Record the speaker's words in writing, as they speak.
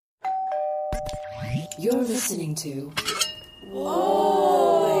You're listening to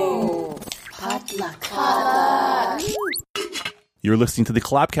Whoa! Potluck. You're listening to the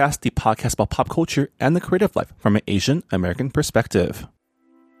Collabcast, the podcast about pop culture and the creative life from an Asian American perspective.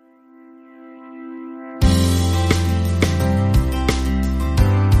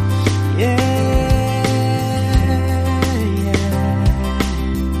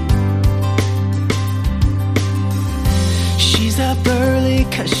 She's up early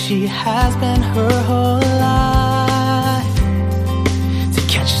 'cause she has been her whole life to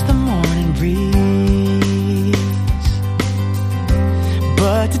catch the morning breeze.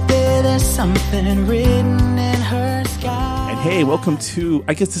 But today there's something written in her sky. And hey, welcome to,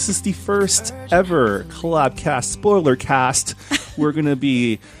 I guess this is the first ever Collabcast spoiler cast. We're going to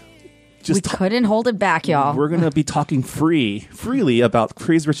be We couldn't hold it back, y'all. We're going to be talking freely about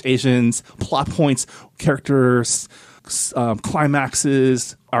Crazy Rich Asians, plot points, characters,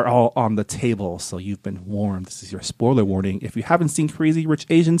 climaxes are all on the table. So you've been warned. This is your spoiler warning. If you haven't seen Crazy Rich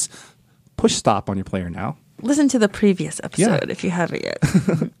Asians, push stop on your player now. Listen to the previous episode if you haven't yet.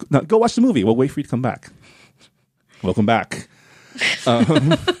 Now, go watch the movie. We'll wait for you to come back. Welcome back.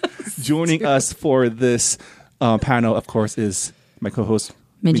 Joining us for this panel, of course, is my co-host,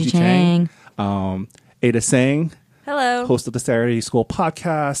 Minji Chang. Ada Sang, Hello. host of the Saturday School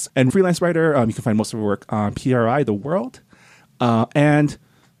podcast, and freelance writer. You can find most of her work on PRI, The World, and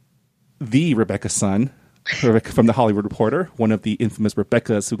the Rebecca Sun, Rebecca from The Hollywood Reporter, one of the infamous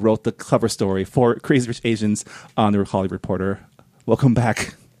Rebeccas who wrote the cover story for Crazy Rich Asians on The Hollywood Reporter. Welcome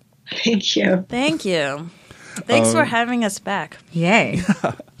back. Thank you. Thank you. Thanks for having us back. Yay.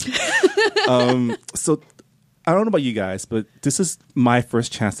 So I don't know about you guys, but this is my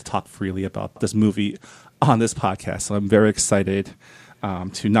first chance to talk freely about this movie on this podcast. So I'm very excited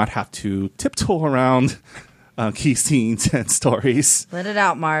to not have to tiptoe around key scenes and stories. Let it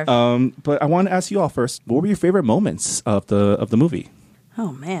out, Marv. But I want to ask you all first, what were your favorite moments of the movie?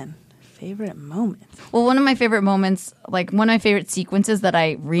 Oh, man. Favorite moment. Well, one of my favorite moments, like one of my favorite sequences that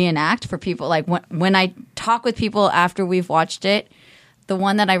I reenact for people, like when I talk with people after we've watched it, the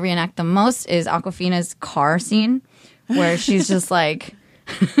one that I reenact the most is Awkwafina's car scene, where she's just like,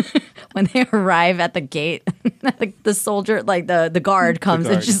 when they arrive at the gate, like the soldier, like the guard comes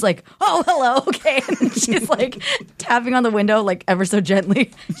and she's like, "Oh, hello, okay," and then she's like tapping on the window like ever so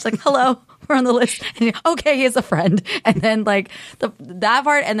gently. She's like, "Hello, we're on the list." And okay, he has a friend. And then like that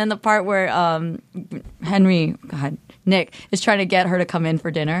part, and then the part where Nick is trying to get her to come in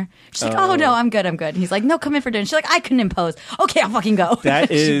for dinner. She's like, "Oh no, I'm good. And he's like, "No, come in for dinner." She's like, "I couldn't impose." "Okay, I'll fucking go."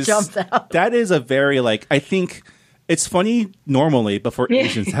 She jumps out. That is a very I think. It's funny normally, but for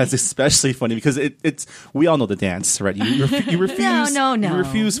Asians, that's especially funny because it's we all know the dance, right? You refuse. No. You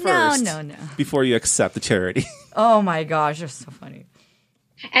refuse first. No. Before you accept the charity. Oh my gosh, you're so funny.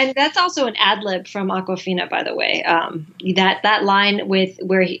 And that's also an ad lib from Awkwafina, by the way. That line with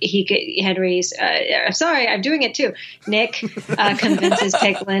where Henry's, sorry, I'm doing it too. Nick convinces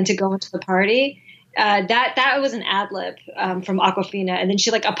Picklin to go into the party. That was an ad lib from Awkwafina, and then she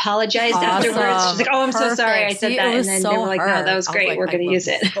apologized afterwards. She's like, "Oh, I'm so sorry, I said that," and then they were like, "No, that was great. We're going to use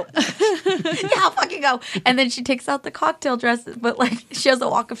it." Yeah, I'll fucking go. And then she takes out the cocktail dress, but she has a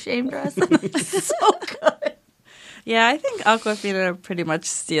walk of shame dress. It's so good. Yeah, I think Awkwafina pretty much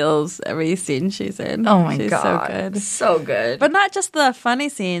steals every scene she's in. Oh my she's god, so good. So good. But not just the funny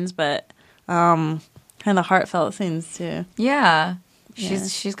scenes, but kind of heartfelt scenes too. Yeah.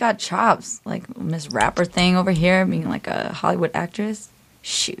 She's got chops, like Miss Rapper thing over here, being like a Hollywood actress.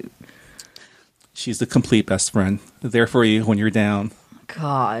 Shoot. She's the complete best friend. There for you when you're down.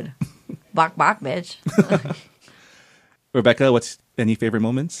 God. Bok, bitch. Rebecca, what's any favorite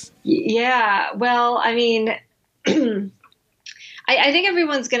moments? Yeah, well, I mean, I think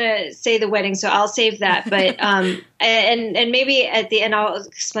everyone's going to say the wedding, so I'll save that. But and maybe at the end I'll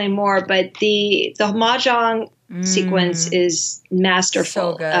explain more. But the Mahjong sequence is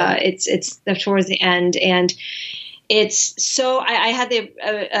masterful. So good. It's towards the end, and it's so. I had the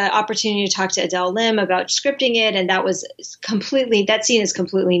opportunity to talk to Adele Lim about scripting it, and that scene is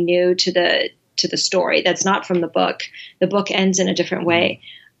completely new to the story. That's not from the book. The book ends in a different way.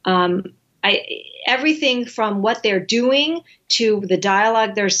 Everything from what they're doing to the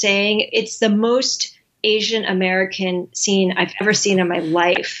dialogue they're saying, it's the most Asian American scene I've ever seen in my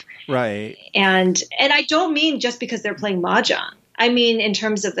life. Right. And I don't mean just because they're playing Mahjong. I mean, in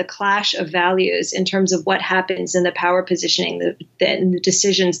terms of the clash of values, in terms of what happens in the power positioning, the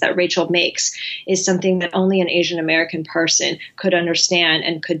decisions that Rachel makes is something that only an Asian American person could understand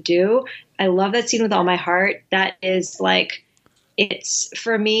and could do. I love that scene with all my heart. That is it's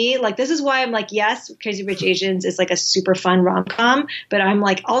for me, like, this is why I'm like, yes, Crazy Rich Asians is like a super fun rom-com, but I'm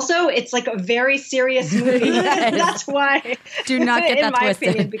like, also it's like a very serious movie. That's why. Do not get that in my twisted.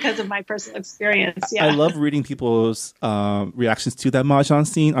 opinion, because of my personal experience. Yeah. I love reading people's reactions to that mahjong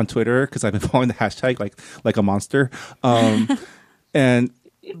scene on Twitter because I've been following the hashtag like a monster. And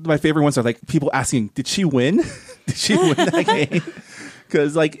my favorite ones are like people asking, "Did she win? Did she win that game?"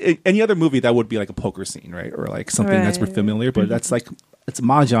 Because like any other movie, that would be like a poker scene, right, or like something that's familiar. But that's like it's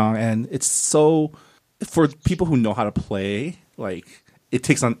mahjong, and it's so for people who know how to play. Like it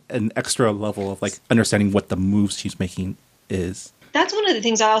takes on an extra level of like understanding what the moves she's making is. That's one of the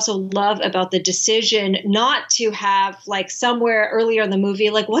things I also love about the decision not to have like somewhere earlier in the movie,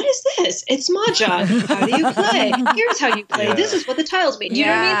 like, what is this? It's mahjong. How do you play? Here's how you play. Yeah. This is what the tiles mean. You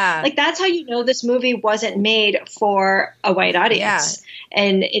know what I Yeah. mean? Like, that's how you know this movie wasn't made for a white audience.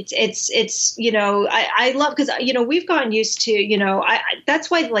 And it's you know, I love, because, you know, we've gotten used to, you know, that's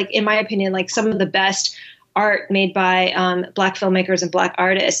why, like, in my opinion, like some of the best art made by Black filmmakers and Black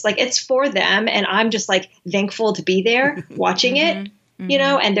artists, like it's for them, and I'm just like thankful to be there watching it, you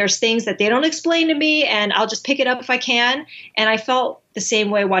know, and there's things that they don't explain to me and I'll just pick it up if I can. And I felt the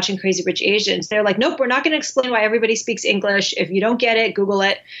same way watching Crazy Rich Asians. They're like, nope, we're not going to explain why everybody speaks English. If you don't get it, Google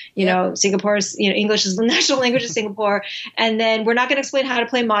it. You know, Singapore's, you know, English is the national language of Singapore. And then we're not going to explain how to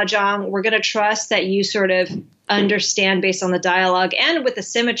play mahjong. We're going to trust that you sort of understand based on the dialogue and with the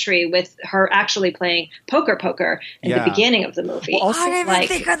symmetry with her actually playing poker in the beginning of the movie. Well, also, I didn't even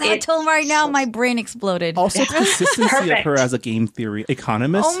think of that till right now. My brain exploded. Also, the consistency of Perfect. her as a game theory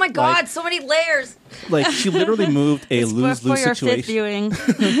economist. Oh my God, Like, so many layers. like she literally moved a For lose-lose your fifth situation. viewing.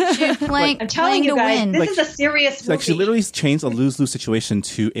 She's playing, I'm telling playing you to guys, win. this Like- is a serious movie. Like she literally changed a lose-lose situation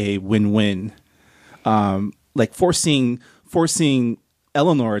to a win-win, like forcing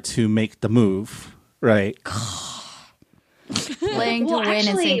Eleanor to make the move, right? playing to well, win and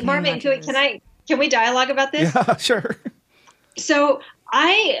actually, saying Marvin, can we dialogue about this? Yeah, sure. So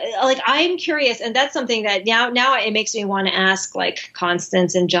I'm curious, and that's something that now it makes me want to ask like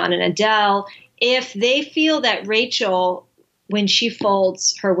Constance and John and Adele if they feel that Rachel, when she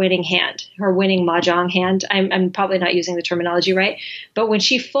folds her winning hand, her winning mahjong hand, I'm probably not using the terminology right, but when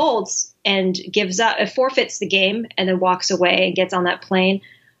she folds and gives up, forfeits the game and then walks away and gets on that plane.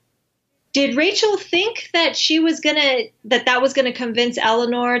 Did Rachel think that that was gonna convince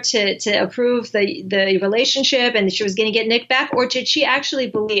Eleanor to approve the relationship and that she was gonna get Nick back, or did she actually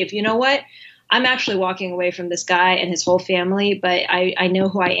believe, you know what, I'm actually walking away from this guy and his whole family, but I know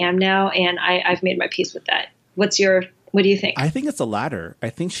who I am now and I've made my peace with that. What do you think? I think it's the latter. I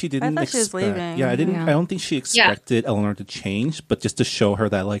think she didn't thought she was expect. leaving. Yeah, I didn't. Yeah. I don't think she expected Eleanor to change, but just to show her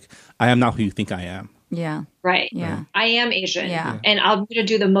that like I am not who you think I am. Yeah. Right. Yeah. I am Asian. Yeah. And I'm going to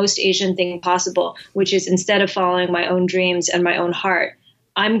do the most Asian thing possible, which is instead of following my own dreams and my own heart,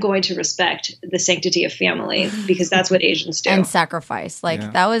 I'm going to respect the sanctity of family because that's what Asians do. And sacrifice. Like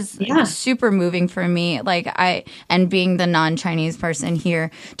Yeah. that was Yeah. super moving for me. Like and being the non-Chinese person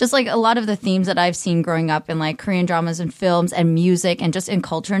here, just like a lot of the themes that I've seen growing up in like Korean dramas and films and music and just in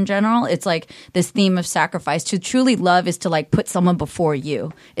culture in general, it's like this theme of sacrifice. To truly love is to like put someone before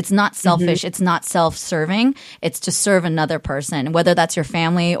you. It's not selfish. It's not self-serving. It's to serve another person, whether that's your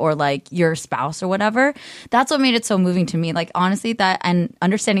family or like your spouse or whatever. That's what made it so moving to me. Like honestly, that and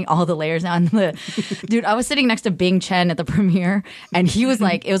understanding all the layers now. And dude, I was sitting next to Bing Chen at the premiere, and he was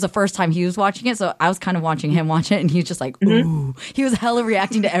like, it was the first time he was watching it, so I was kind of watching him watch it, and he was just like, ooh. He was hella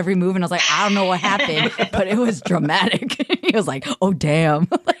reacting to every move, and I was like, I don't know what happened, but it was dramatic. He was like, oh damn.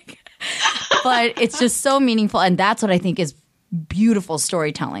 Like, but it's just so meaningful, and that's what I think is beautiful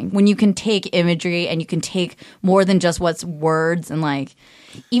storytelling, when you can take imagery and you can take more than just what's words and like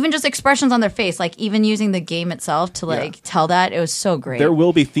even just expressions on their face, like even using the game itself to like tell that. It was so great. There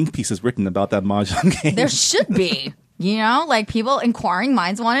will be think pieces written about that mahjong game. There should be, you know, like people, inquiring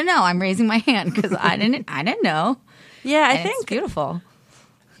minds want to know. I'm raising my hand because I didn't know. Yeah, I And it's think beautiful.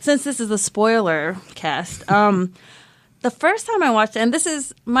 since this is a spoiler cast, the first time I watched it, and this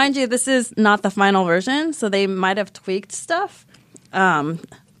is, mind you, this is not the final version, so they might have tweaked stuff. But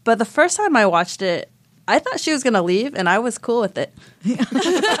the first time I watched it, I thought she was going to leave, and I was cool with it.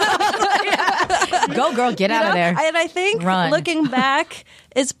 Go, girl, get out of there. And I think Run. looking back,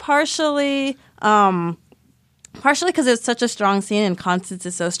 it's partially because it's such a strong scene and Constance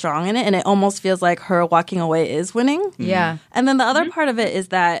is so strong in it, and it almost feels like her walking away is winning. Yeah. And then the other part of it is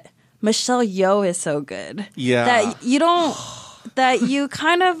that Michelle Yeoh is so good. Yeah. That you don't, that you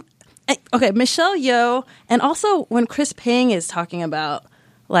kind of, okay, Michelle Yeoh, and also when Chris Pang is talking about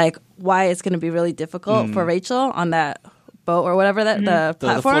like why it's going to be really difficult for Rachel on that boat or whatever, that the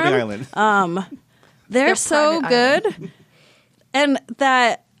the platform. floating island. They're Their so private good. and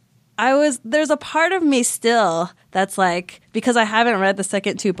that there's a part of me still that's like, because I haven't read the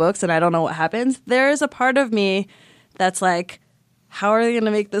second two books and I don't know what happens, there is a part of me that's like, how are they going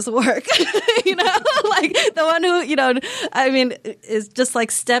to make this work? You know, like the one who, you know, I mean, is just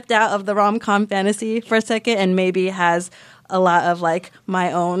like stepped out of the rom-com fantasy for a second and maybe has a lot of like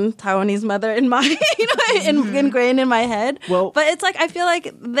my own Taiwanese mother in my, you know, ingrained in my head. Well, but it's like, I feel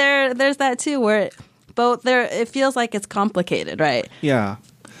like there's that too where it feels like it's complicated, right? Yeah.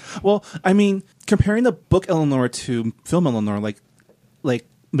 Well, I mean, comparing the book Eleanor to film Eleanor, like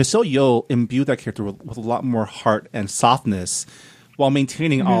Michelle Yeoh imbued that character with a lot more heart and softness, while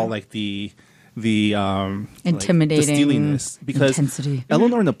maintaining all like the intimidating, like, the steeliness. Because intensity.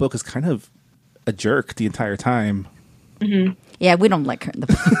 Eleanor in the book is kind of a jerk the entire time. Mm-hmm. Yeah, we don't like her in the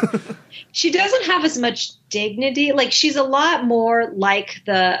book. She doesn't have as much dignity. Like she's a lot more like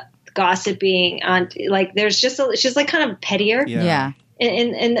the gossiping on. Like she's like kind of pettier. Yeah.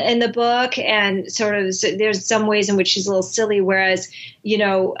 In the book, and sort of there's some ways in which she's a little silly, whereas you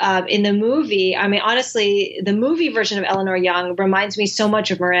know in the movie, I mean honestly, the movie version of Eleanor Young reminds me so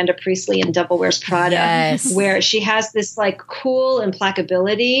much of Miranda Priestley in Devil Wears Prada, yes. where she has this like cool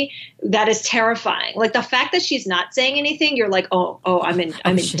implacability that is terrifying. Like the fact that she's not saying anything, you're like, oh, I'm in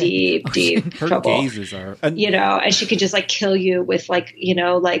deep Her trouble. gazes are, You know, and she could just like kill you with like, you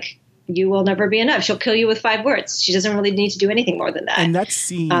know, like. You will never be enough. She'll kill you with 5 words. She doesn't really need to do anything more than that. And that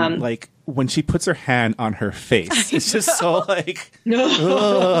scene, like when she puts her hand on her face, it's just so like.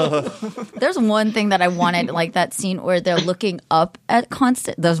 There's one thing that I wanted, like that scene where they're looking up at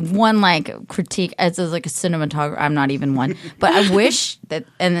Constant. There's one like critique as like a cinematographer. I'm not even one, but I wish that.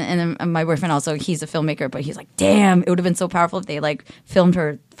 And my boyfriend also, he's a filmmaker, but he's like, damn, it would have been so powerful if they like filmed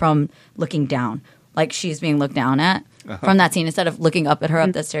her from looking down, like she's being looked down at. From that scene instead of looking up at her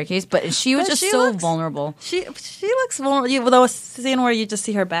up that staircase, but she was just so vulnerable. She looks vulnerable. The scene where you just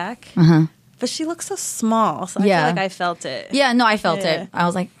see her back, but she looks so small. So I feel like I felt it. Yeah, no, I felt it. I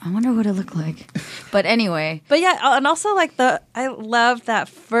was like, I wonder what it looked like. But anyway, but yeah, and also like I love that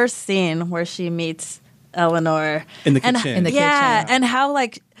first scene where she meets Eleanor in the kitchen. Yeah, and how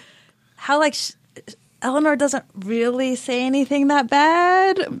Eleanor doesn't really say anything that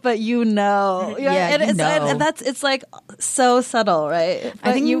bad, but you know. Yeah, and it's like so subtle, right? But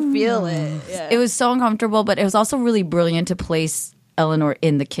I think you feel it. Yeah. It was so uncomfortable, but it was also really brilliant to place Eleanor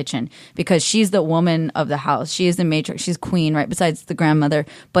in the kitchen because she's the woman of the house. She is the matriarch. She's queen, right? Besides the grandmother,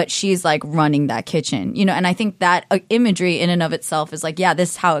 but she's like running that kitchen, you know? And I think that imagery in and of itself is like, yeah,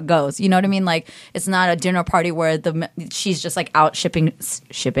 this is how it goes. You know what I mean? Like it's not a dinner party where she's just like out sipping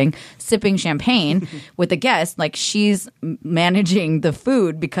champagne with the guests. Like she's managing the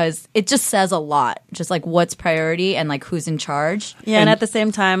food because it just says a lot, just like what's priority and like who's in charge. Yeah. And at the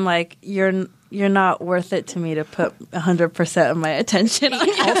same time, like you're not worth it to me to put 100% of my attention on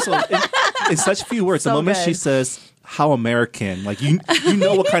you. Also, in such few words, the moment she says, "How American," like you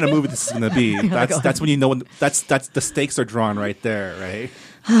know what kind of movie this is going to be. That's when you know that's the stakes are drawn right there, right?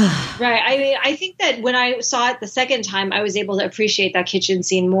 Right. I mean, I think that when I saw it the second time, I was able to appreciate that kitchen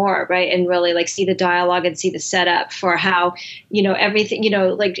scene more, right? And really like see the dialogue and see the setup for how, you know, everything, you know,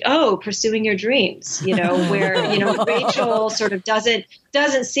 like, oh, pursuing your dreams, you know, where, you know, Rachel sort of doesn't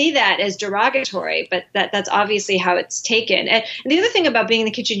see that as derogatory, but that's obviously how it's taken. And the other thing about being in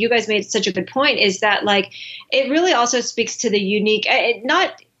the kitchen, you guys made such a good point, is that like, it really also speaks to the unique,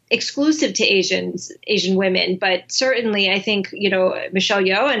 not exclusive to Asian women, but certainly I think, you know, Michelle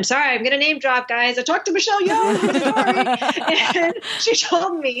Yeoh, and sorry, I'm going to name drop, guys. I talked to Michelle Yeoh, and she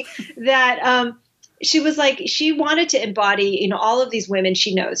told me that she was like, she wanted to embody, you know, all of these women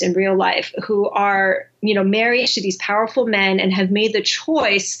she knows in real life who are, you know, married to these powerful men and have made the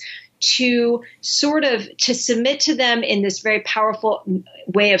choice to sort of to submit to them in this very powerful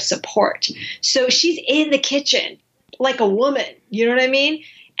way of support. So she's in the kitchen like a woman, you know what I mean?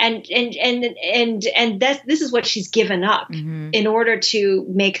 And this is what she's given up in order to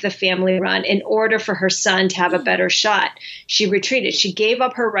make the family run, in order for her son to have a better shot. She retreated. She gave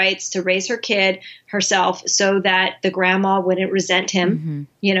up her rights to raise her kid herself so that the grandma wouldn't resent him,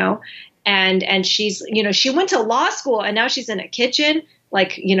 you know, and she's, you know, she went to law school and now she's in a kitchen,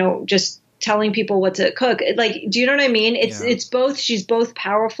 like, you know, just telling people what to cook. Like, do you know what I mean? It's both, she's both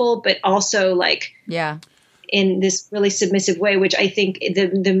powerful, but also like, in this really submissive way, which I think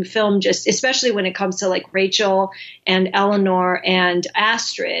the film just, especially when it comes to like Rachel and Eleanor and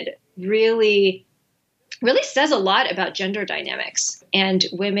Astrid, really says a lot about gender dynamics and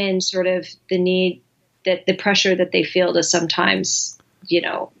women sort of the pressure that they feel to sometimes, you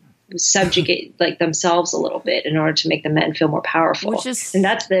know, subjugate like themselves a little bit in order to make the men feel more powerful. And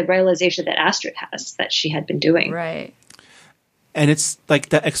that's the realization that Astrid has, that she had been doing. Right. And it's like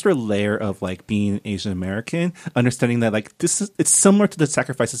that extra layer of like being Asian American, understanding that like it's similar to the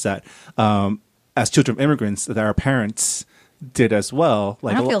sacrifices that as children of immigrants that our parents did as well.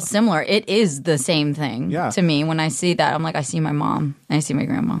 Like I don't feel similar. It is the same thing to me. When I see that, I'm like, I see my mom and I see my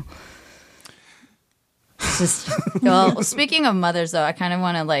grandma. It's just, well, speaking of mothers, though, I kind of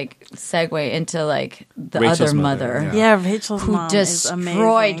want to like segue into like the Rachel's other mother. Yeah, Rachel's who mom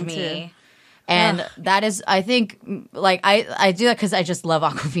destroyed is amazing, me. too. And that is, I think, like, I do that because I just love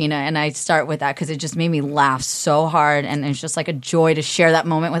Awkwafina, and I start with that because it just made me laugh so hard, and it's just like a joy to share that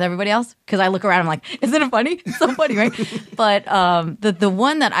moment with everybody else. Because I look around, I'm like, isn't it funny? It's so funny, right? But the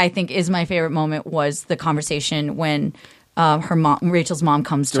one that I think is my favorite moment was the conversation when Rachel's mom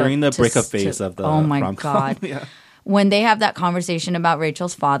comes during the breakup phase of the oh my rom-com. god. Yeah. When they have that conversation about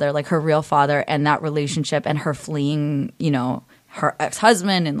Rachel's father, like her real father, and that relationship, and her fleeing, you know, her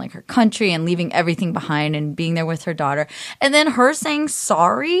ex-husband and like her country and leaving everything behind and being there with her daughter. And then her saying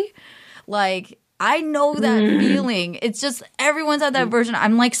sorry, like, I know that feeling. It's just everyone's had that version.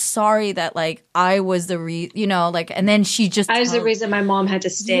 I'm like, sorry that like I was the you know, like, and then she just I was the reason my mom had to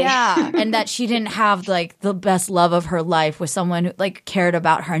stay. Yeah, and that she didn't have like the best love of her life with someone who like cared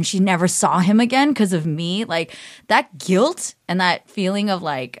about her, and she never saw him again because of me. Like that guilt and that feeling of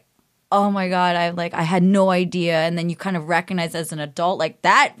like, oh my God, I had no idea. And then you kind of recognize as an adult, like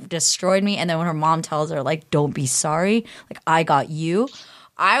that destroyed me. And then when her mom tells her, like, don't be sorry, like I got you.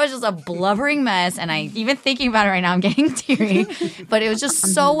 I was just a blubbering mess. And even thinking about it right now, I'm getting teary. But it was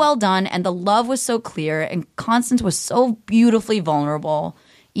just so well done. And the love was so clear. And Constance was so beautifully vulnerable.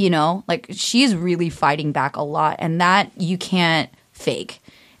 You know, like she's really fighting back a lot. And that you can't fake.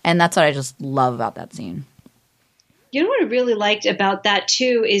 And that's what I just love about that scene. You know what I really liked about that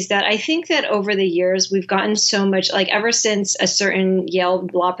too is that I think that over the years we've gotten so much, like ever since a certain Yale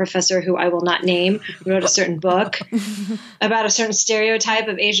law professor who I will not name wrote a certain book about a certain stereotype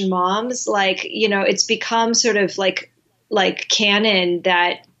of Asian moms, like, you know, it's become sort of like canon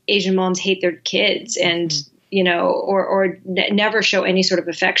that Asian moms hate their kids and you know, or never show any sort of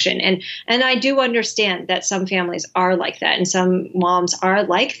affection. And I do understand that some families are like that and some moms are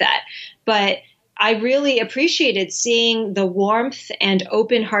like that, but I really appreciated seeing the warmth and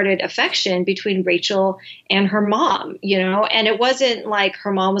open-hearted affection between Rachel and her mom, you know, and it wasn't like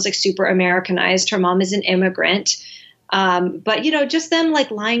her mom was like super Americanized. Her mom is an immigrant. But, you know, just them like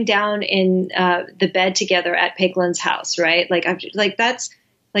lying down in the bed together at Piglin's house, right? Like that's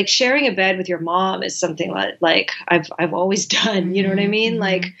like sharing a bed with your mom is something like I've always done, you know what I mean?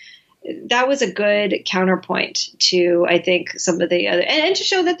 Like, that was a good counterpoint to, I think, some of the other, and to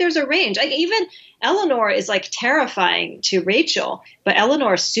show that there's a range. Like even Eleanor is like terrifying to Rachel, but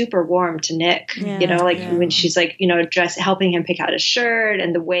Eleanor is super warm to Nick. You know, like when she's like, you know, helping him pick out his shirt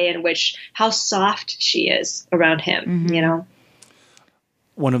and the way in which how soft she is around him. You know,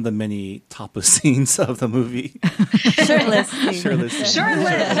 one of the many topless scenes of the movie. Shirtless.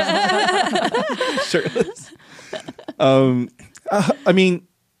 Shirtless. I mean,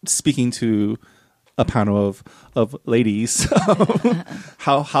 speaking to a panel of ladies,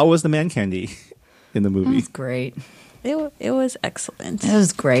 how was the man candy in the movie? It was great. It was excellent. It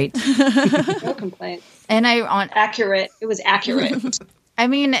was great. no complaints. And accurate. It was accurate. I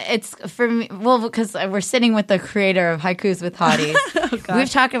mean, it's for me, well, because we're sitting with the creator of Haikus with Hotties. We've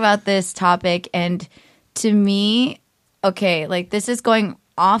talked about this topic, and to me, okay, like this is going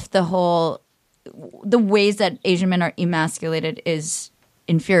off the ways that Asian men are emasculated is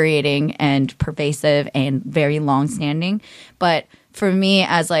infuriating and pervasive and very long-standing. But for me,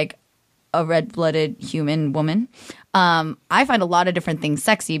 as like a red-blooded human woman, I find a lot of different things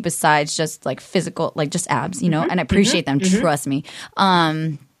sexy besides just like physical, like just abs, you know, and I appreciate them. Trust me.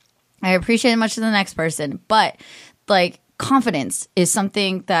 I appreciate it much to the next person, but like confidence is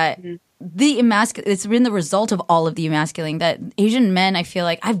something that it's been the result of all of the emasculating that Asian men, I feel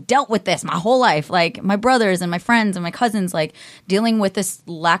like I've dealt with this my whole life, like my brothers and my friends and my cousins, like dealing with this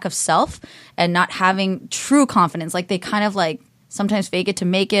lack of self and not having true confidence. Like they kind of like sometimes fake it to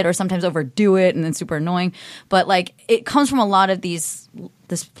make it or sometimes overdo it and then super annoying. But like it comes from a lot of this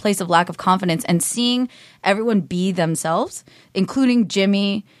place of lack of confidence and seeing everyone be themselves, including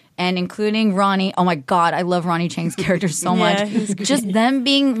Jimmy and including Ronnie. Oh my God, I love Ronnie Chang's character so much. Just them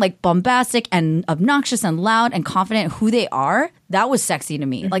being like bombastic and obnoxious and loud and confident who they are. That was sexy to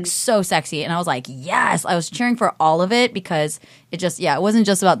me, like so sexy. And I was like, yes, I was cheering for all of it because it wasn't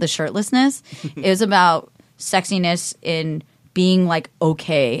just about the shirtlessness. It was about sexiness in being like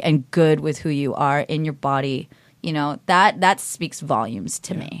okay and good with who you are in your body. You know, that speaks volumes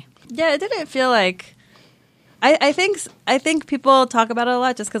to me. Yeah, it didn't feel like I think people talk about it a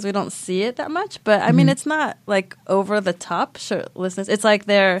lot just because we don't see it that much. But I mean, it's not like over the top shirtlessness. It's like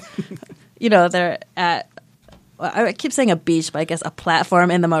they're, they're at. I keep saying a beach, but I guess a platform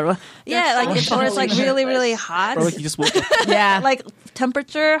in the middle. Yeah, like it's like really, really hot. Or like you just woke up, Yeah. Like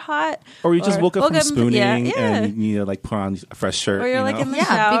temperature hot. or you just woke up from spooning yeah. and you need to like put on a fresh shirt. Or you're you like know? in the Yeah,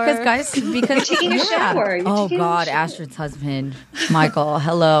 shower. because taking a shower. You're Oh taking a God, shower. Astrid's husband, Michael.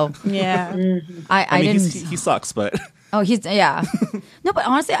 Hello. Yeah. I mean, didn't. he sucks, but Oh, he's yeah. No, but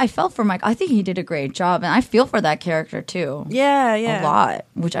honestly, I felt for Mike. I think he did a great job, and I feel for that character too. Yeah, A yeah. lot,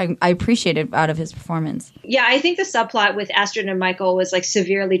 which I appreciated out of his performance. Yeah, I think the subplot with Astrid and Michael was like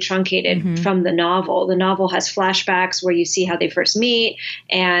severely truncated from the novel. The novel has flashbacks where you see how they first meet,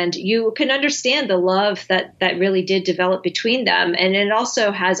 and you can understand the love that really did develop between them. And it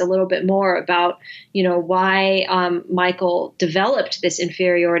also has a little bit more about, why Michael developed this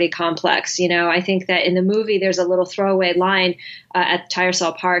inferiority complex. I think that in the movie there's a little throwaway line at the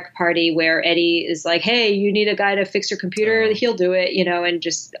Tyersall Park party where Eddie is like, "Hey, you need a guy to fix your computer? He'll do it," and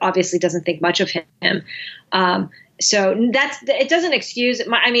just obviously doesn't think much of him. So it doesn't excuse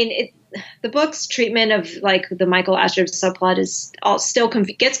the book's treatment of like the Michael Astrid subplot is still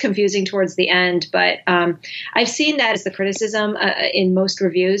gets confusing towards the end, but I've seen that as the criticism in most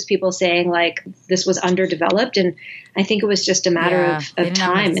reviews, people saying like this was underdeveloped, and I think it was just a matter they of didn't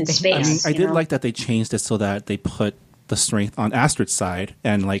have time enough and space. space. I did like that they changed it so that they put the strength on Astrid's side,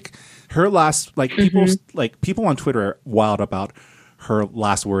 and like her last, like people on Twitter are wild about her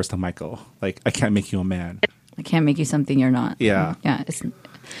last words to Michael, like "I can't make you a man." I can't make you something you're not. Yeah. Yeah.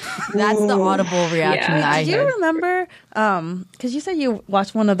 That's the audible reaction that I Do you heard. remember? Because you said you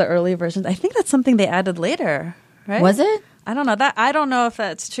watched one of the early versions. I think that's something they added later, right? Was it? I don't know that. I don't know if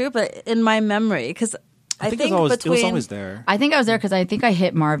that's true, but in my memory, because I think it was between always there. I think I was there because I think I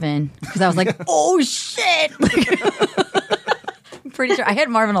hit Marvin because I was like, "Oh shit!" I'm pretty sure I hit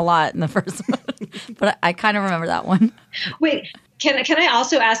Marvin a lot in the first one, but I kind of remember that one. Wait, can I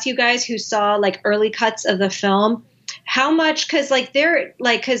also ask you guys who saw like early cuts of the film, how much, because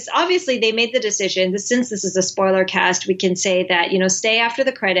obviously they made the decision, since this is a spoiler cast, we can say that, stay after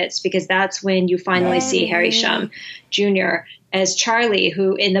the credits because that's when you finally see Harry Shum Jr. as Charlie,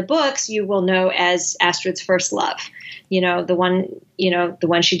 who in the books you will know as Astrid's first love, the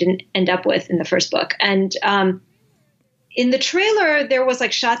one she didn't end up with in the first book. And in the trailer, there was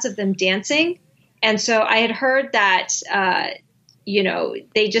like shots of them dancing. And so I had heard that,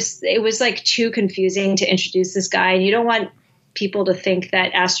 it was like too confusing to introduce this guy. And you don't want people to think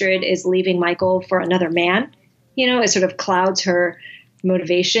that Astrid is leaving Michael for another man. It sort of clouds her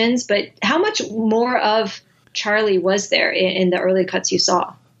motivations. But how much more of Charlie was there in the early cuts you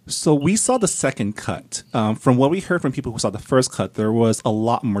saw? So we saw the second cut. From what we heard from people who saw the first cut, there was a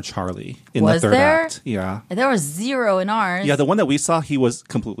lot more Charlie in Was the third there? act. Yeah. There was 0 in ours. Yeah, the one that we saw, he was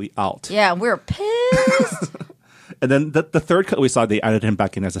completely out. Yeah, we were pissed. And then the third cut we saw, they added him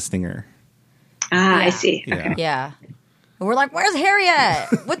back in as a stinger. I see. Yeah. Okay. Yeah. And we're like, "Where's Harry at?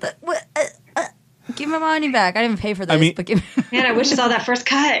 Give my money back. I didn't pay for this, but give me." Man, I wish I saw that first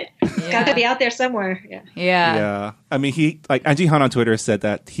cut. It's got to be out there somewhere. Yeah. Yeah. Yeah. I mean, Angie Han on Twitter said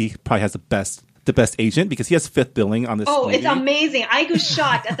that he probably has the best agent because he has fifth billing on this movie. It's amazing. I was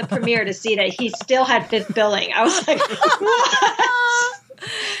shocked at the premiere to see that he still had fifth billing. I was like, what?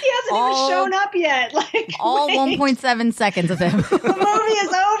 He hasn't even shown up yet. Like All wait, 1.7 seconds of him. the movie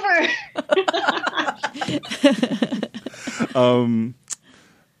is over.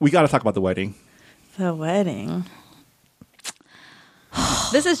 We got to talk about the wedding. the wedding.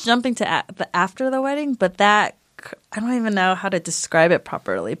 This is jumping to after the wedding, but that I don't even know how to describe it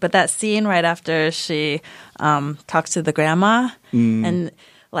properly. But that scene right after she talks to the grandma, and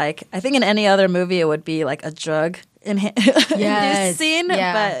like I think in any other movie it would be like a drug in this scene,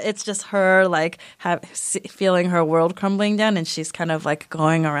 but it's just her like feeling her world crumbling down, and she's kind of like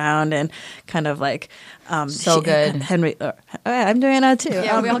going around and kind of like good. Henry, I'm doing that too.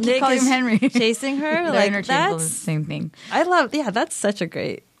 Yeah, we all keep calling him Henry. Chasing her, They're like interchangeable, the that's same thing. I love. Yeah, that's such a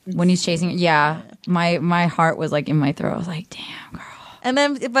great. When he's chasing, my heart was like in my throat. I was like, "Damn, girl." And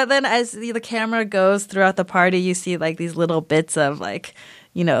then, but then as the camera goes throughout the party, you see like these little bits of like,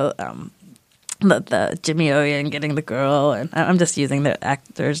 the Jimmy Oyen getting the girl, and I'm just using the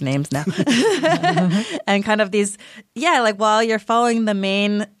actors' names now, and kind of these, like while you're following the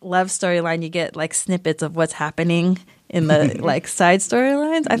main love storyline, you get like snippets of what's happening in the like side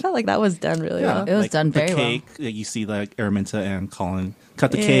storylines. I felt like that was done really well. It was done very the well. cake, you see like Araminta and Colin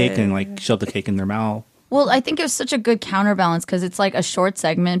cut the cake and like shove the cake in their mouth. Well, I think it was such a good counterbalance because it's like a short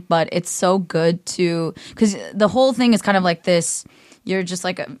segment, but it's so good because the whole thing is kind of like this you're just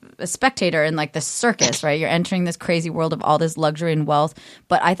like a spectator in like the circus, right? You're entering this crazy world of all this luxury and wealth.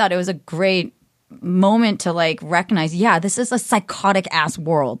 But I thought it was a great moment to like recognize, yeah, this is a psychotic ass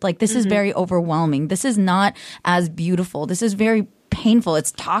world. Like this is very overwhelming. This is not as beautiful. This is very painful.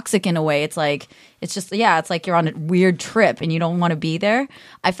 It's toxic in a way. It's like, it's just, yeah, it's like you're on a weird trip and you don't want to be there.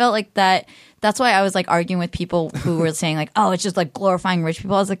 I felt like that. That's why I was like arguing with people who were saying like, oh, it's just like glorifying rich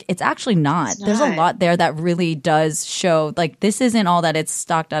people. I was like, it's actually not. There's a lot there that really does show like this isn't all that it's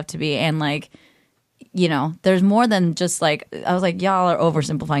stocked up to be. And like, you know, there's more than just like, I was like, y'all are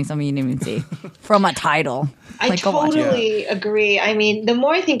oversimplifying something you didn't even see from a title. I Like, go watch it. totally agree. I mean, the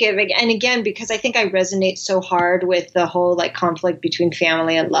more I think of it, and again, because I think I resonate so hard with the whole like conflict between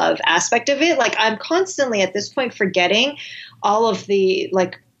family and love aspect of it, like I'm constantly at this point forgetting all of the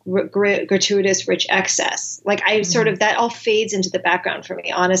like gratuitous rich excess. Like I sort of, that all fades into the background for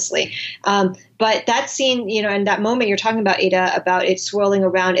me, honestly. But that scene, you know, and that moment you're talking about, Ada, about it swirling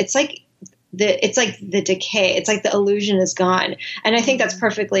around, it's like the decay. It's like the illusion is gone. And I think that's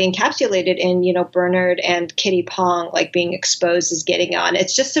perfectly encapsulated in, you know, Bernard and Kitty Pong, like being exposed as getting on.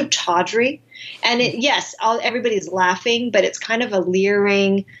 It's just so tawdry. And yes, everybody's laughing, but it's kind of a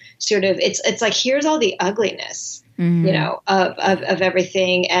leering sort of, it's like, here's all the ugliness, you know, of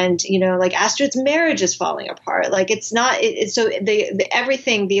everything. And, you know, like Astrid's marriage is falling apart. Like it's not, so the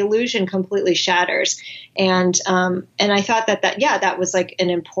everything, the illusion completely shatters. And I thought that was like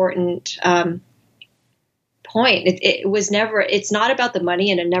an important, point. It was never, it's not about the money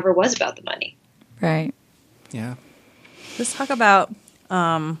and it never was about the money. Right. Yeah. Let's talk about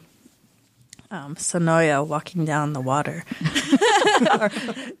Sonoya walking down the water.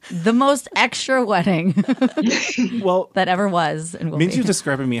 The most extra wedding Well, that ever was. And will Minji be. was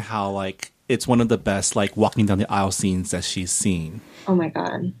describing me how like it's one of the best like walking down the aisle scenes that she's seen. Oh my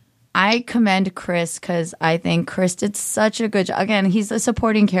God. I commend Chris because I think Chris did such a good job. Again, he's a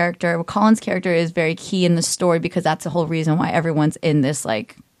supporting character. Colin's character is very key in the story because that's the whole reason why everyone's in this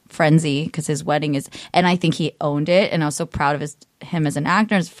like frenzy because his wedding is, and I think he owned it. And I was so proud of him as an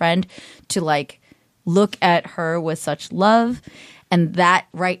actor, as a friend, to like look at her with such love. And that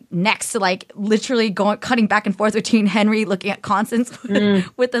right next to like literally cutting back and forth between Henry looking at Constance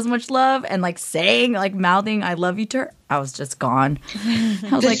with as much love and like saying, like mouthing, I love you to her. I was just gone. I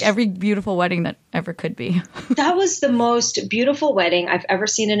was like every beautiful wedding that ever could be. That was the most beautiful wedding I've ever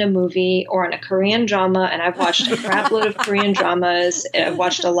seen in a movie or in a Korean drama. And I've watched a crap load of Korean dramas. And I've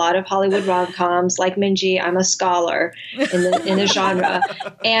watched a lot of Hollywood rom-coms. Like Minji, I'm a scholar in the genre.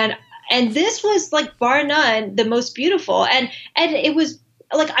 And this was like bar none the most beautiful. And it was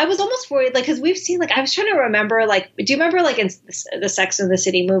like, I was almost worried, like, cause we've seen, like, I was trying to remember, like, do you remember like in the Sex and the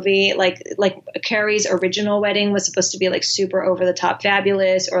City movie, like Carrie's original wedding was supposed to be like super over the top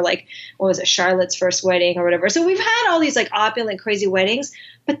fabulous, or like, what was it? Charlotte's first wedding or whatever. So we've had all these like opulent, crazy weddings,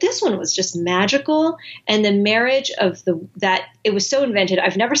 but this one was just magical. And the marriage of that it was so invented.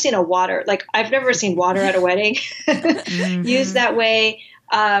 I've never seen water at a wedding used that way.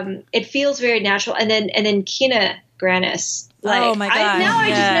 It feels very natural. And then Kina Grannis. Like, oh my God. I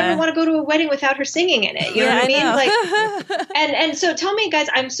just never want to go to a wedding without her singing in it. You know what I mean? Like, and so tell me, guys,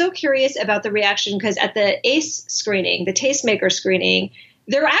 I'm so curious about the reaction because at the ACE screening, the Tastemaker screening,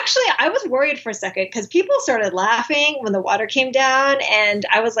 I was worried for a second because people started laughing when the water came down. And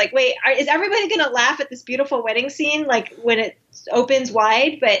I was like, wait, is everybody going to laugh at this beautiful wedding scene? Like when it opens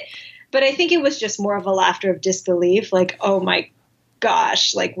wide, but I think it was just more of a laughter of disbelief. Like, oh my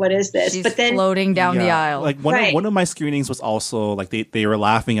gosh, like what is this? She's but then floating down the aisle. Like one of my screenings was also like they were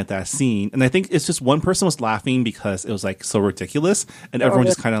laughing at that scene, and I think it's just one person was laughing because it was like so ridiculous, and everyone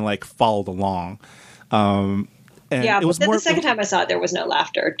just kind of like followed along. And yeah, it was but the second time I saw it, there was no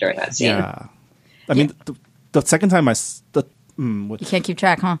laughter during that scene. Yeah, I mean the second time You can't keep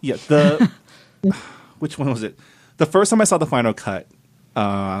track, huh? Yeah, which one was it? The first time I saw the final cut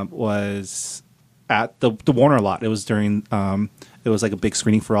was at the Warner lot. It was during it was like a big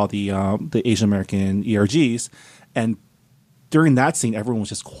screening for all the Asian American ERGs, and during that scene, everyone was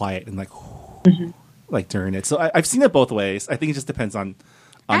just quiet and like, like during it. So I've seen it both ways. I think it just depends on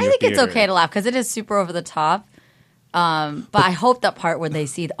I your think theater. it's okay to laugh because it is super over the top. But I hope that part where they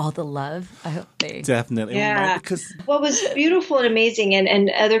see all the love. I hope they Definitely, Yeah. Because What was beautiful and amazing,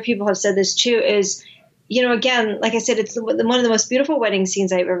 and other people have said this too, is, you know, again, like I said, it's one of the most beautiful wedding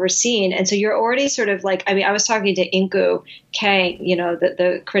scenes I've ever seen. And so you're already sort of like, I mean, I was talking to Inku Kang, you know,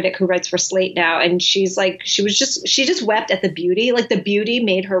 the critic who writes for Slate now, and she's like, she just wept at the beauty. Like the beauty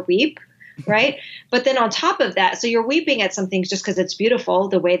made her weep, right? But then on top of that, so you're weeping at something just because it's beautiful,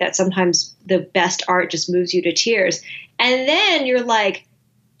 the way that sometimes the best art just moves you to tears. And then you're like,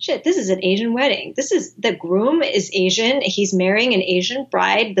 shit, this is an Asian wedding. The groom is Asian. He's marrying an Asian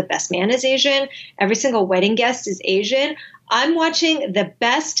bride. The best man is Asian. Every single wedding guest is Asian. I'm watching the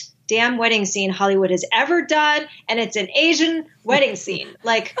best damn wedding scene Hollywood has ever done, and it's an Asian wedding scene.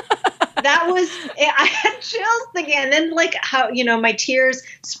 Like, that was, I had chills again. And then, like, how, my tears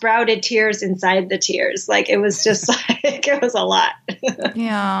sprouted tears inside the tears. Like, it was just like, it was a lot.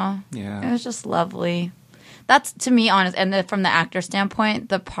 Yeah. It was just lovely. That's, to me, honest. And from the actor standpoint,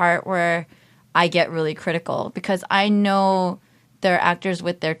 the part where I get really critical, because I know they're actors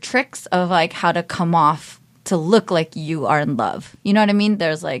with their tricks of, like, how to come off to look like you are in love. You know what I mean?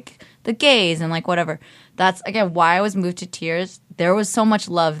 There's, like, the gaze and, like, whatever. That's, again, why I was moved to tears. There was so much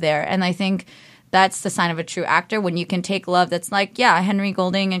love there. And I think that's the sign of a true actor, when you can take love that's like, yeah, Henry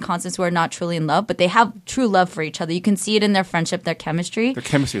Golding and Constance who are not truly in love, but they have true love for each other. You can see it in their friendship, their chemistry. Their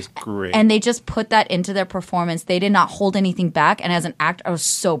chemistry is great. And they just put that into their performance. They did not hold anything back. And as an actor, I was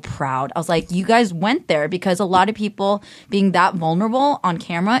so proud. I was like, you guys went there, because a lot of people being that vulnerable on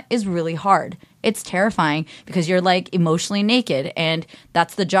camera is really hard. It's terrifying because you're like emotionally naked, and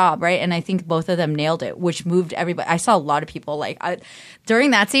that's the job, right? And I think both of them nailed it, which moved everybody. I saw a lot of people during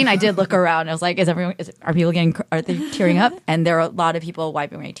that scene. I did look around. I was like, are they tearing up? And there are a lot of people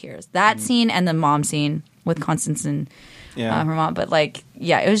wiping away tears. That scene and the mom scene with Constance and her mom. But like,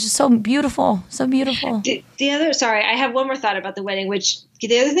 yeah, it was just so beautiful, so beautiful. I have one more thought about the wedding, which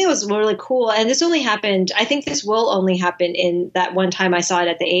the other thing that was really cool, and this only happened, I think this will only happen in that one time I saw it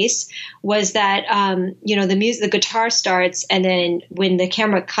at the Ace, was that, the guitar starts, and then when the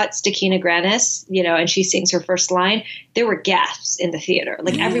camera cuts to Kina Grannis, and she sings her first line, there were gasps in the theater.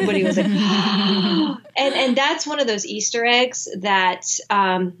 Like, everybody was like, and that's one of those Easter eggs that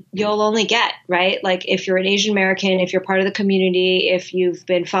you'll only get, right? Like, if you're an Asian American, if you're part of the community, if you've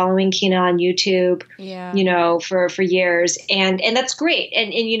been following Kina on YouTube, for years, and that's great.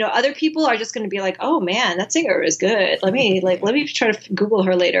 And other people are just going to be like, oh man, that singer is good. Let me try to Google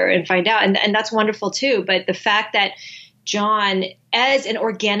her later and find out. And that's wonderful too. But the fact that John, as an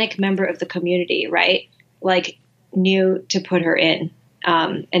organic member of the community, right, like, knew to put her in,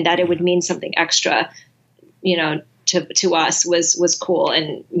 and that it would mean something extra, to us was cool.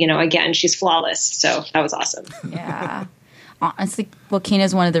 And, again, she's flawless. So that was awesome. Yeah. Honestly, Kina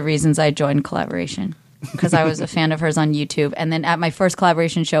is one of the reasons I joined Collaboration, because I was a fan of hers on YouTube. And then at my first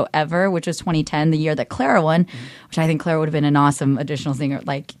collaboration show ever, which was 2010, the year that Clara won, which I think Clara would have been an awesome additional singer.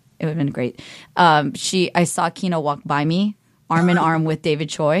 Like, it would have been great. I saw Kina walk by me, arm in arm with David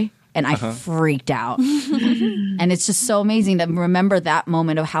Choi, and I freaked out. And it's just so amazing to remember that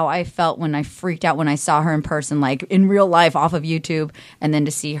moment of how I felt when I freaked out when I saw her in person, like in real life off of YouTube, and then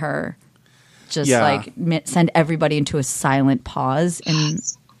to see her just send everybody into a silent pause in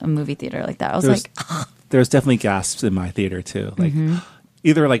a movie theater like that. I was there's definitely gasps in my theater too. Like,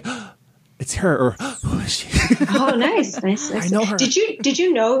 either like, it's her, or who is she? Oh, nice. I know her. Did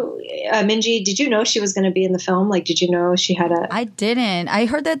you know, Minji? Did you know she was going to be in the film? Like, did you know she had a? I didn't. I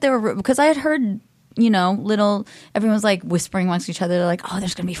heard that there were, because I had heard, everyone was like whispering amongst each other, like, oh,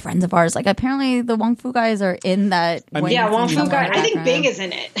 there's going to be friends of ours. Like, apparently the Wong Fu guys are in that. Wong Fu guy. I think Bing is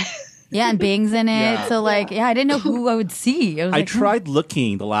in it. Yeah, and Bing's in it. Yeah. So, I didn't know who I would see. I tried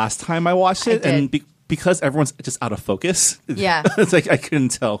looking the last time I watched it, and because everyone's just out of focus, it's like I couldn't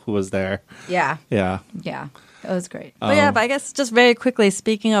tell who was there. Yeah. Yeah. Yeah. It was great. But I guess just very quickly,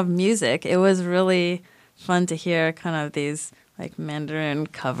 speaking of music, it was really fun to hear kind of these like Mandarin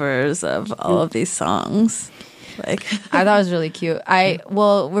covers of all of these songs. Like, I thought it was really cute.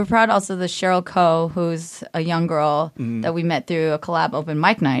 We're proud also that Cheryl Coe, who's a young girl that we met through a collab open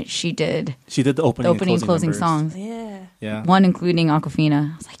mic night. She did the opening and closing songs. Yeah. One including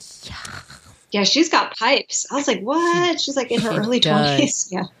Awkwafina. I was like, yeah. Yeah, she's got pipes. I was like, what? She's like in her early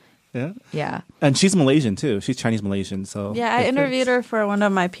 20s. Yeah. Yeah. Yeah. And she's Malaysian too. She's Chinese Malaysian. So yeah, I interviewed her for one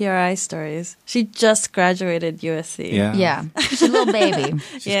of my PRI stories. She just graduated USC. Yeah. Yeah. She's a little baby.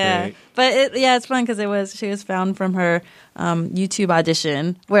 She's great. But it's fun because she was found from her YouTube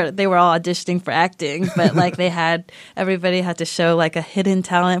audition where they were all auditioning for acting, but like everybody had to show like a hidden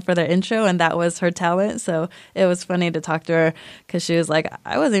talent for their intro, and that was her talent. So it was funny to talk to her because she was like,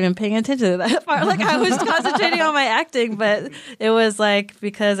 I wasn't even paying attention to that part. Like, I was concentrating on my acting, but it was like,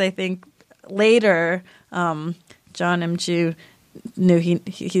 because I think later John M. Chu knew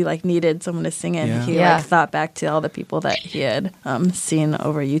he like needed someone to sing it. Yeah. He like thought back to all the people that he had seen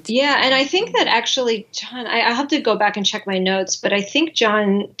over YouTube. Yeah, and I think that actually John, I have to go back and check my notes, but I think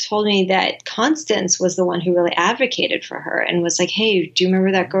John told me that Constance was the one who really advocated for her and was like, hey, do you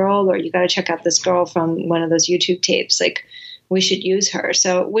remember that girl? Or you got to check out this girl from one of those YouTube tapes. Like, we should use her.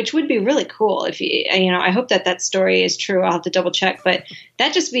 So, which would be really cool if I hope that story is true. I'll have to double check, but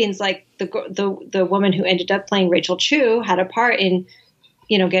that just means like the woman who ended up playing Rachel Chu had a part in,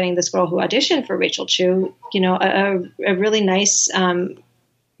 getting this girl who auditioned for Rachel Chu, a really nice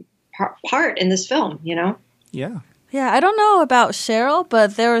part in this film, Yeah. Yeah, I don't know about Cheryl,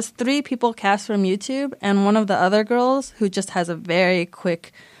 but there was 3 people cast from YouTube, and one of the other girls who just has a very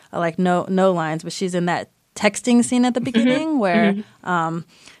quick, no lines, but she's in that texting scene at the beginning where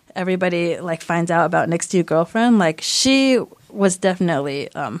everybody finds out about Nick's new girlfriend. She was definitely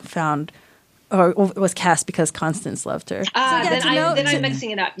found or was cast because Constance loved her. Then I'm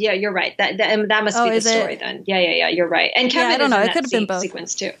mixing it up. Yeah, you're right. That must be the story then. Yeah. You're right. And Kevin I don't is know. in It that could have been both.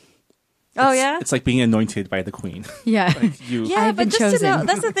 sequence too. Yeah? It's like being anointed by the queen. Yeah. Yeah, I've been but just to know, chosen.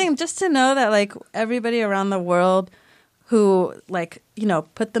 that's the thing. Just to know that everybody around the world who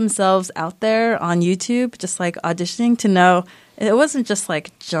put themselves out there on YouTube, just auditioning, to know it wasn't just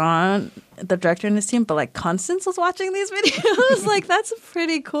John, the director and his team, but Constance was watching these videos. That's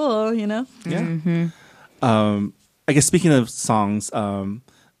pretty cool, Yeah. Mm-hmm. I guess speaking of songs,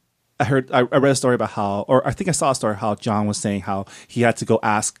 I read a story about I think I saw a story how John was saying how he had to go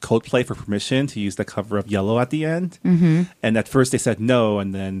ask Coldplay for permission to use the cover of Yellow at the end. Mm-hmm. And at first they said no.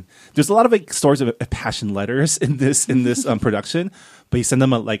 And then there's a lot of stories of passion letters in this production, but he sent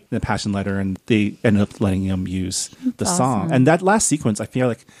them a passion letter and they ended up letting him use the song. And that last sequence, I feel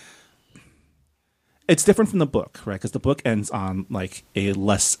like it's different from the book, right? Because the book ends on a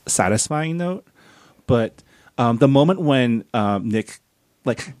less satisfying note. But the moment when Nick,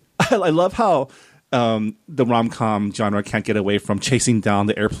 I love how the rom-com genre can't get away from chasing down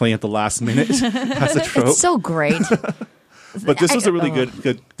the airplane at the last minute as a trope. It's so great. But this was a really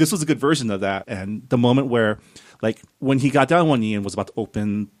good. This was a good version of that. And the moment where, when he got down on one knee and was about to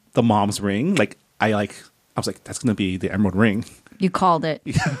open the mom's ring, I was like, that's going to be the emerald ring. You called it.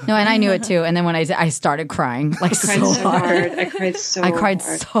 No, and I knew it too. And then when I started crying, so hard. I cried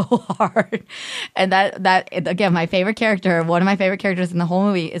so hard. And that again, my favorite character, one of my favorite characters in the whole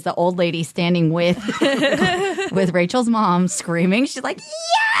movie is the old lady standing with Rachel's mom screaming. She's like,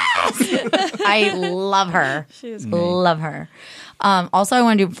 yes! I love her. She's great. Love her. Also, I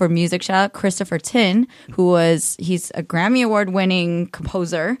want to do for music shout out Christopher Tin, he's a Grammy Award winning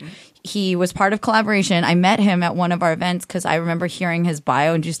composer. He was part of Collaboration. I met him at one of our events because I remember hearing his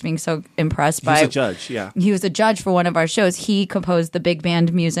bio and just being so impressed by. He was a judge, yeah. He was a judge for one of our shows. He composed the big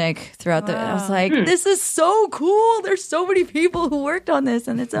band music throughout the. I was like, this is so cool. There's so many people who worked on this,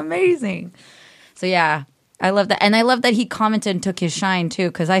 and it's amazing. So yeah, I love that, and I love that he commented and took his shine too,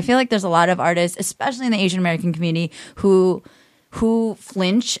 because I feel like there's a lot of artists, especially in the Asian American community, who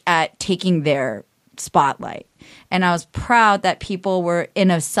flinch at taking their spotlight. And I was proud that people were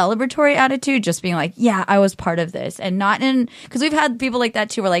in a celebratory attitude, just being like, yeah, I was part of this. And not in, because we've had people like that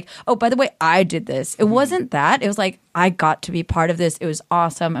too, who are like, oh, by the way, I did this. It wasn't that. It was like, I got to be part of this. It was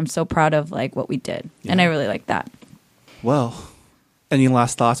awesome. I'm so proud of what we did. Yeah. And I really like that. Well, any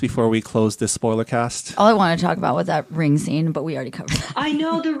last thoughts before we close this spoiler cast? All I want to talk about was that ring scene, but we already covered that. I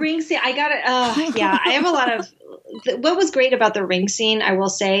know the ring scene. I got it. Yeah, I have a lot of. What was great about the ring scene, I will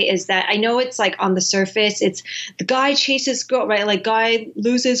say, is that I know it's on the surface, it's the guy chases girl, right? Guy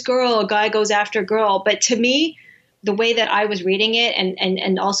loses girl, a guy goes after girl. But to me, the way that I was reading it,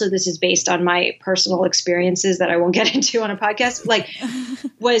 and also this is based on my personal experiences that I won't get into on a podcast,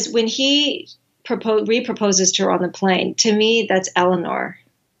 was when he re-proposes to her on the plane. To me, that's Eleanor.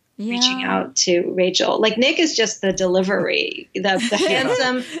 Yeah. Reaching out to Rachel. Nick is just the delivery, the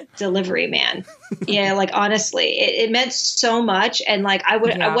handsome delivery man. Yeah, honestly, it meant so much. And what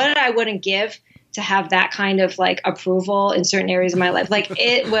I wouldn't give to have that kind of approval in certain areas of my life.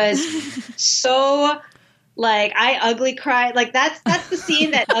 It was so I ugly cried. That's the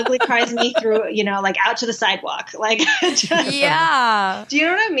scene that ugly cries me through, out to the sidewalk. Yeah. Do you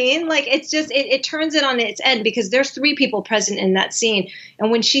know what I mean? It's just, it turns it on its end because there's 3 people present in that scene. And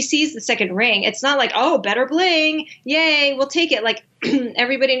when she sees the second ring, it's not oh, better bling. Yay, we'll take it.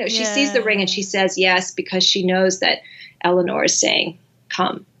 Everybody knows. She sees the ring and she says yes because she knows that Eleanor is saying,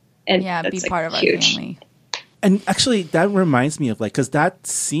 come. And yeah, that's be part of huge. Our family. And actually, that reminds me of because that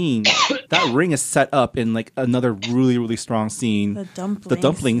scene, that ring is set up in another really, really strong scene. The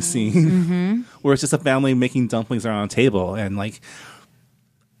dumpling scene, where it's just a family making dumplings around a table. And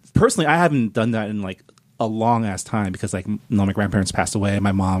personally, I haven't done that in a long ass time because my grandparents passed away.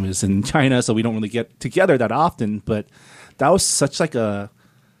 My mom is in China, so we don't really get together that often. But that was such a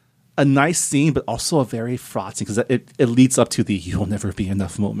nice scene, but also a very fraught scene because it leads up to the "you'll never be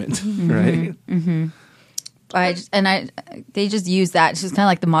enough" moment, right? Mm-hmm. They just use that. It's just kind of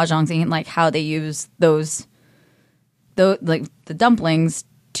like the mahjong scene, how they use those the dumplings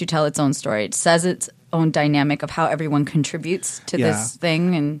to tell its own story. It says its own dynamic of how everyone contributes to this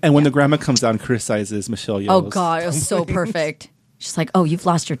thing. And when the grandma comes out and criticizes Michelle Yeoh's oh God, it was so perfect. She's like, "Oh, you've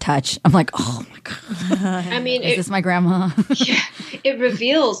lost your touch." I'm like, "Oh my God." I mean, is this my grandma? Yeah, it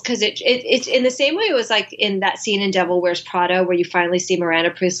reveals because it's in the same way it was like in that scene in Devil Wears Prada where you finally see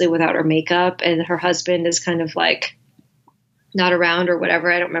Miranda Priestley without her makeup and her husband is kind of like not around or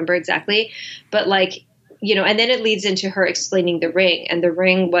whatever. I don't remember exactly, but like, you know, and then it leads into her explaining the ring, and the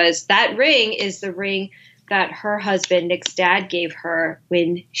ring is the ring that her husband, Nick's dad, gave her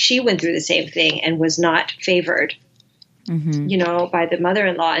when she went through the same thing and was not favored. You know, by the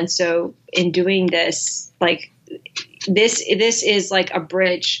mother-in-law. And so in doing this, like this is like a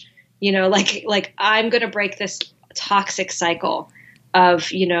bridge, you know, like I'm going to break this toxic cycle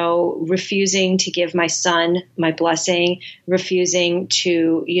of, you know, refusing to give my son my blessing, refusing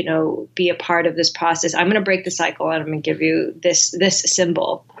to, you know, be a part of this process. I'm going to break the cycle and I'm going to give you this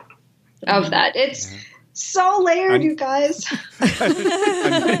symbol of that. It's so layered, you guys. I'm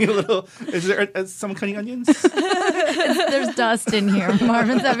getting a little. Is there someone cutting onions? There's dust in here.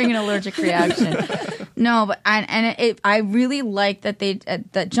 Marvin's having an allergic reaction. No, but I really like that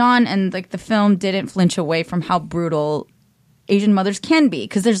that John and like the film didn't flinch away from how brutal Asian mothers can be,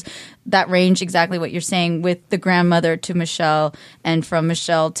 because there's that range, exactly what you're saying, with the grandmother to Michelle and from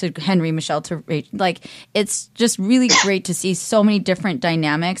Michelle to Henry, Michelle to Rachel. Like, it's just really great to see so many different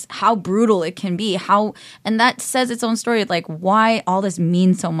dynamics, how brutal it can be, and that says its own story, like why all this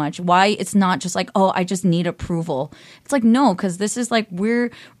means so much, why it's not just like, oh, I just need approval. It's like, no, because this is like, we're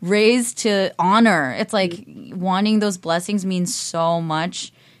raised to honor. It's like wanting those blessings means so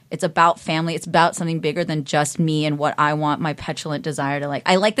much. It's about family. It's about something bigger than just me and what I want, my petulant desire to like,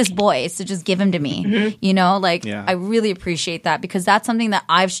 I like this boy, so just give him to me. You know, like I really appreciate that, because that's something that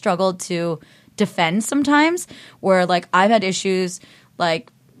I've struggled to defend sometimes, where like I've had issues like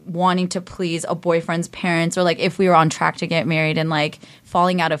wanting to please a boyfriend's parents, or like if we were on track to get married and like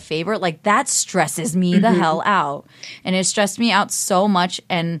falling out of favor, like that stresses me the hell out. And it stressed me out so much,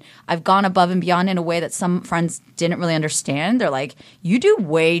 and I've gone above and beyond in a way that some friends didn't really understand. They're like, you do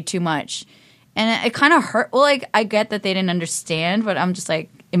way too much. And it kind of hurt. Well, like I get that they didn't understand, but I'm just like,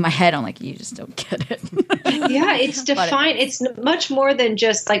 in my head, I'm like, you just don't get it. Yeah, it's defined. It's much more than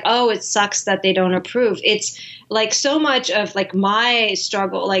just like, oh, it sucks that they don't approve. It's like so much of like my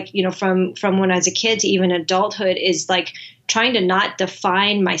struggle, like, you know, from when I was a kid to even adulthood, is like trying to not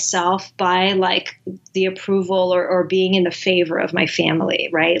define myself by like the approval or being in the favor of my family,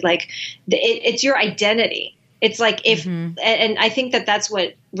 right? Like it's your identity. It's like if, and I think that that's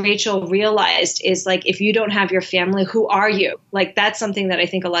what Rachel realized, is like, if you don't have your family, who are you? Like, that's something that I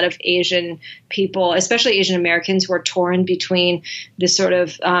think a lot of Asian people, especially Asian Americans, who are torn between this sort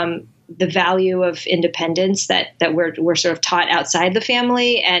of, the value of independence that we're sort of taught outside the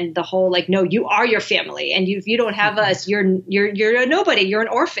family, and the whole like, no, you are your family, and if you don't have us, you're a nobody, you're an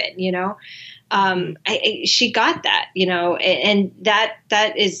orphan, you know. She got that, you know, and that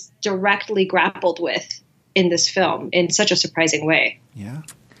is directly grappled with in this film in such a surprising way. Yeah.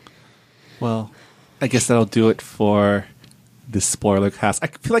 Well, I guess that'll do it for this spoiler cast. I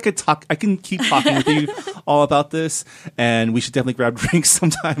feel like I can keep talking with you all about this, and we should definitely grab drinks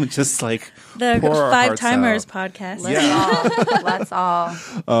sometime and just like the pour our Five hearts Timers out. podcast. Let's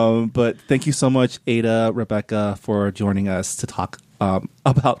all. But thank you so much, Ada, Rebecca, for joining us to talk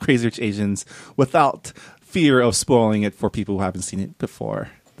about Crazy Rich Asians without fear of spoiling it for people who haven't seen it before.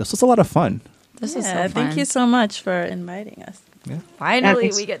 This was a lot of fun. This is so fun. Thank you so much for inviting us. Yeah.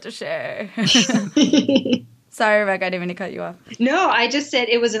 Finally, we get to share. Sorry, Rebecca, I didn't mean to cut you off. No, I just said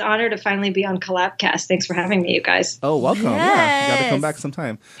it was an honor to finally be on Collabcast. Thanks for having me, you guys. Oh, welcome. Yes. Yeah, you got to come back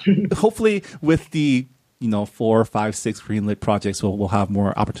sometime. Hopefully with the 4, 5, 6 greenlit projects, we'll have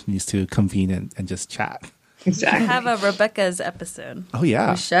more opportunities to convene and just chat. Exactly. Have a Rebecca's episode. Oh, yeah.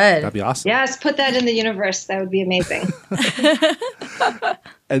 We should. That'd be awesome. Yes, put that in the universe. That would be amazing.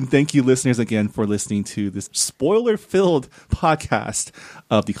 And thank you, listeners, again for listening to this spoiler-filled podcast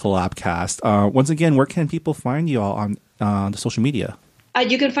of the Collabcast. Once again, where can people find you all on the social media?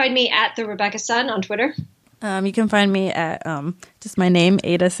 You can find me at The Rebecca Sun on Twitter. You can find me at just my name,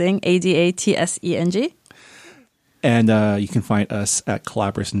 Ada Tseng, ADATSENG. And you can find us at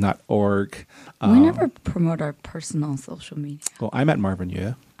collaboration.org. We never promote our personal social media. Well, I'm at Marvin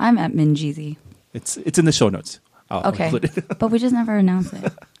Yue. I'm at Minjeezy. It's in the show notes. I'll Okay, include it. but we just never announce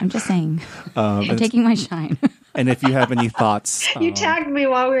it. I'm just saying. I'm taking my shine. And if you have any thoughts... You tagged me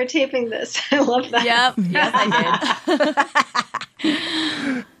while we were taping this. I love that. Yep. Yes, I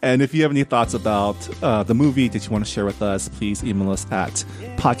did. And if you have any thoughts about the movie that you want to share with us, please email us at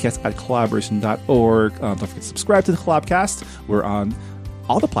podcast@collaboration.org. Don't forget to subscribe to the Collabcast. We're on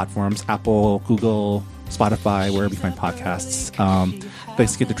all the platforms, Apple, Google, Spotify, wherever you find podcasts.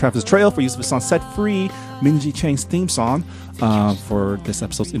 Thanks again to Travis Trail for use of the song Set Free, Minji Chang's theme song for this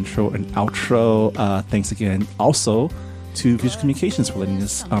episode's intro and outro. Thanks again also to Visual Communications for letting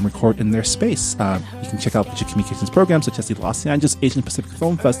us record in their space. You can check out Visual Communications programs such as the Los Angeles Asian Pacific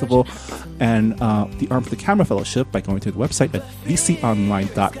Film Festival and the Arm for the Camera Fellowship by going to the website at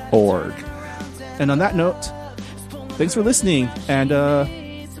vconline.org. And on that note, thanks for listening, and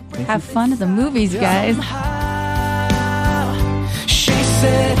have fun at the movies, guys.